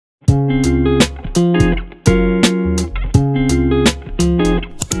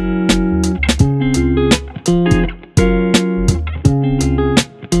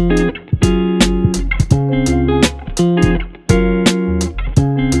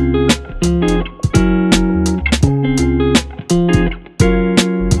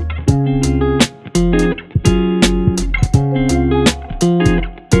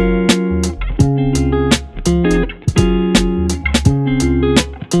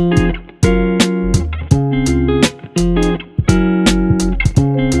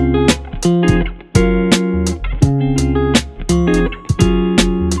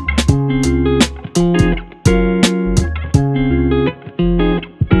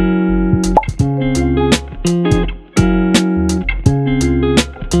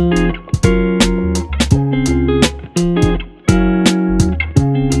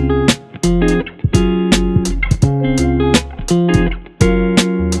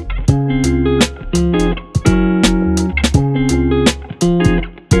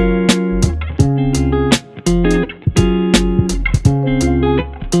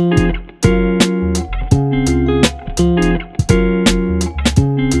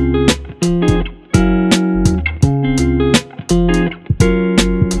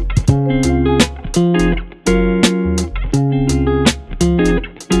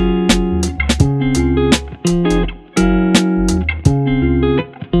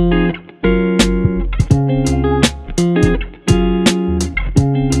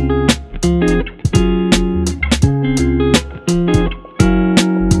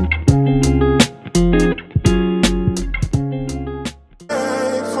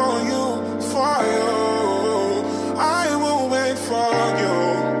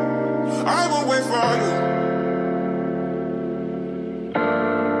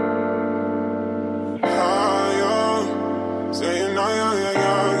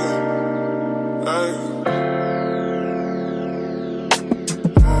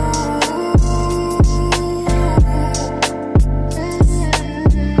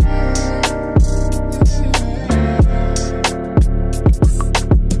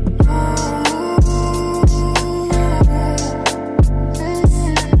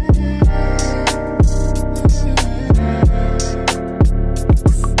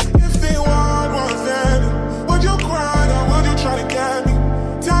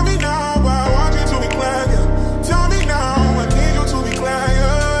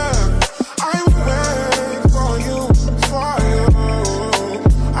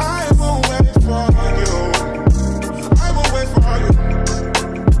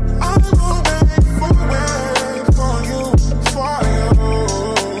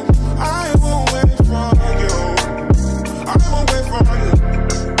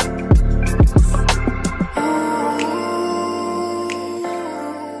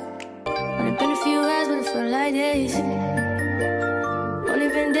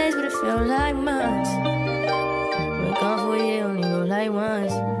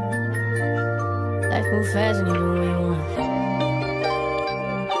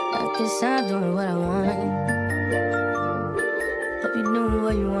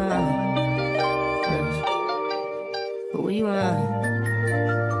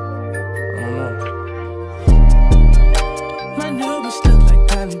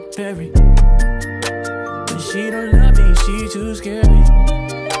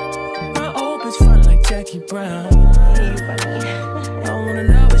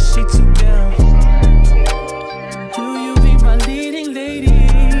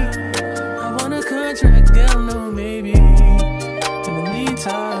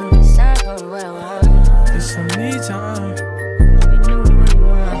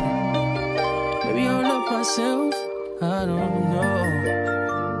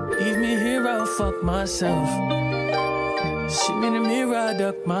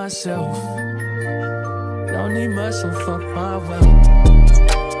Don't need much, so fuck my wealth.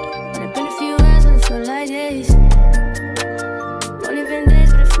 But it's been a few hours, but it feel like days. Only been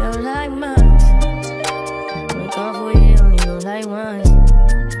days, but it feel like months. Been gone for a year, only go like once.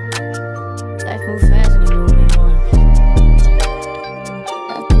 Life move fast and you do what you want.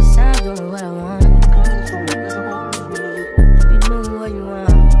 At this time, doing what I want. You doing what you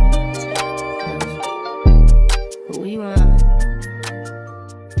want. Who you want?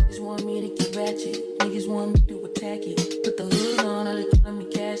 Just want me to get ratchet. Niggas want me to attack it. Put the hood on, all they calling me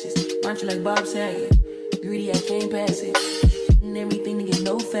cashes. Mind you like Bob Saget. Greedy, I can't pass it. And everything to get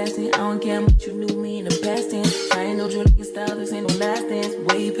no fasting. I don't care how much you knew me in the past tense. I ain't no drill style, this ain't no last dance.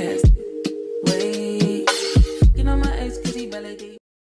 Way past it.